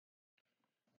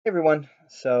Hey everyone.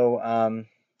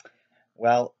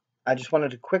 Well, I just wanted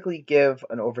to quickly give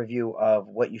an overview of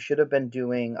what you should have been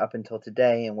doing up until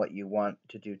today and what you want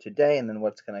to do today, and then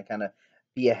what's going to kind of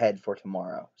be ahead for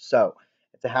tomorrow. So,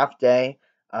 it's a half day.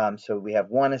 So we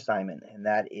have one assignment, and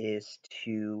that is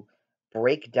to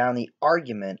break down the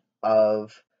argument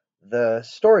of the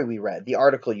story we read, the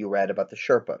article you read about the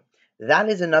Sherpa. That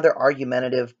is another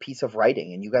argumentative piece of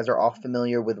writing, and you guys are all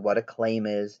familiar with what a claim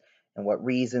is and what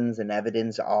reasons and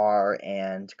evidence are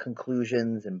and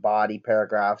conclusions and body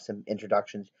paragraphs and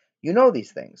introductions. You know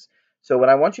these things. So what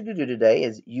I want you to do today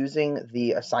is using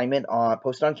the assignment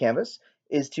posted on Canvas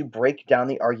is to break down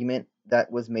the argument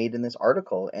that was made in this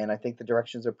article. And I think the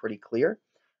directions are pretty clear.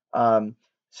 Um,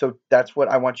 so that's what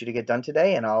I want you to get done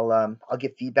today, and I'll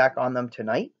give feedback on them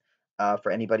tonight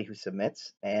for anybody who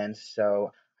submits. And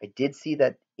so I did see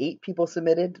that 8 people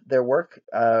submitted their work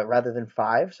rather than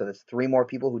 5, so there's 3 more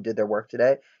people who did their work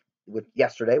today, with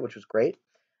yesterday, which was great.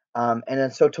 And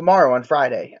then so tomorrow on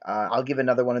Friday, I'll give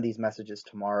another one of these messages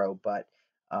tomorrow, but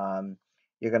um,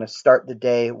 you're going to start the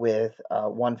day with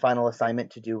one final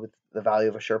assignment to do with the value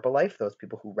of a Sherpa life. Those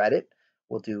people who read it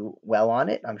will do well on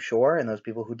it, I'm sure, and those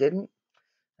people who didn't,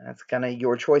 that's kind of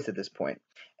your choice at this point.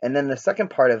 And then the second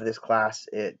part of this class,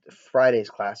 Friday's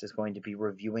class, is going to be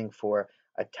reviewing for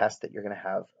a test that you're going to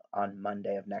have on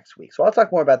Monday of next week. So I'll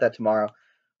talk more about that tomorrow.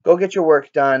 Go get your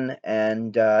work done,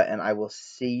 and I will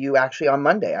see you actually on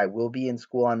Monday. I will be in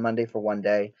school on Monday for one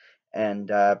day, and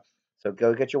so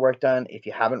go get your work done. If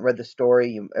you haven't read the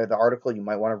story or the article, you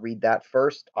might want to read that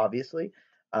first, obviously.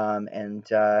 Um,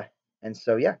 and uh, and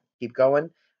so yeah, keep going.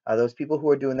 Those people who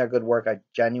are doing their good work, I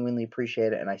genuinely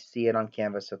appreciate it, and I see it on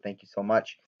Canvas. So thank you so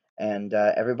much. And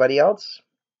everybody else,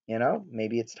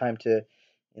 maybe it's time to,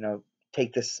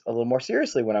 take this a little more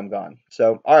seriously when I'm gone.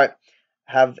 So all right,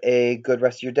 have a good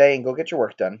rest of your day and go get your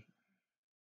work done.